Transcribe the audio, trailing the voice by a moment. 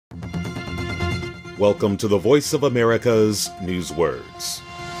Welcome to the Voice of America's Newswords.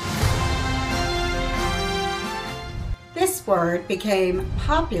 This word became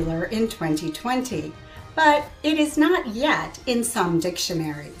popular in 2020, but it is not yet in some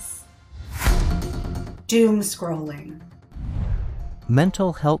dictionaries. Doom scrolling.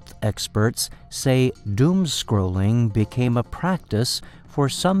 Mental health experts say doom scrolling became a practice for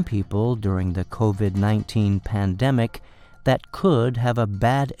some people during the COVID-19 pandemic that could have a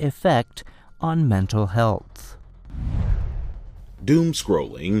bad effect on mental health. Doom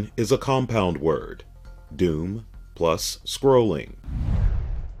scrolling is a compound word. Doom plus scrolling.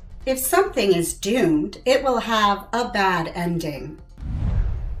 If something is doomed, it will have a bad ending.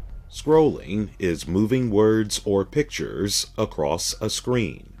 Scrolling is moving words or pictures across a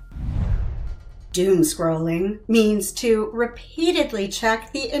screen. Doom scrolling means to repeatedly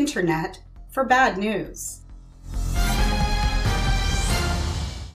check the internet for bad news.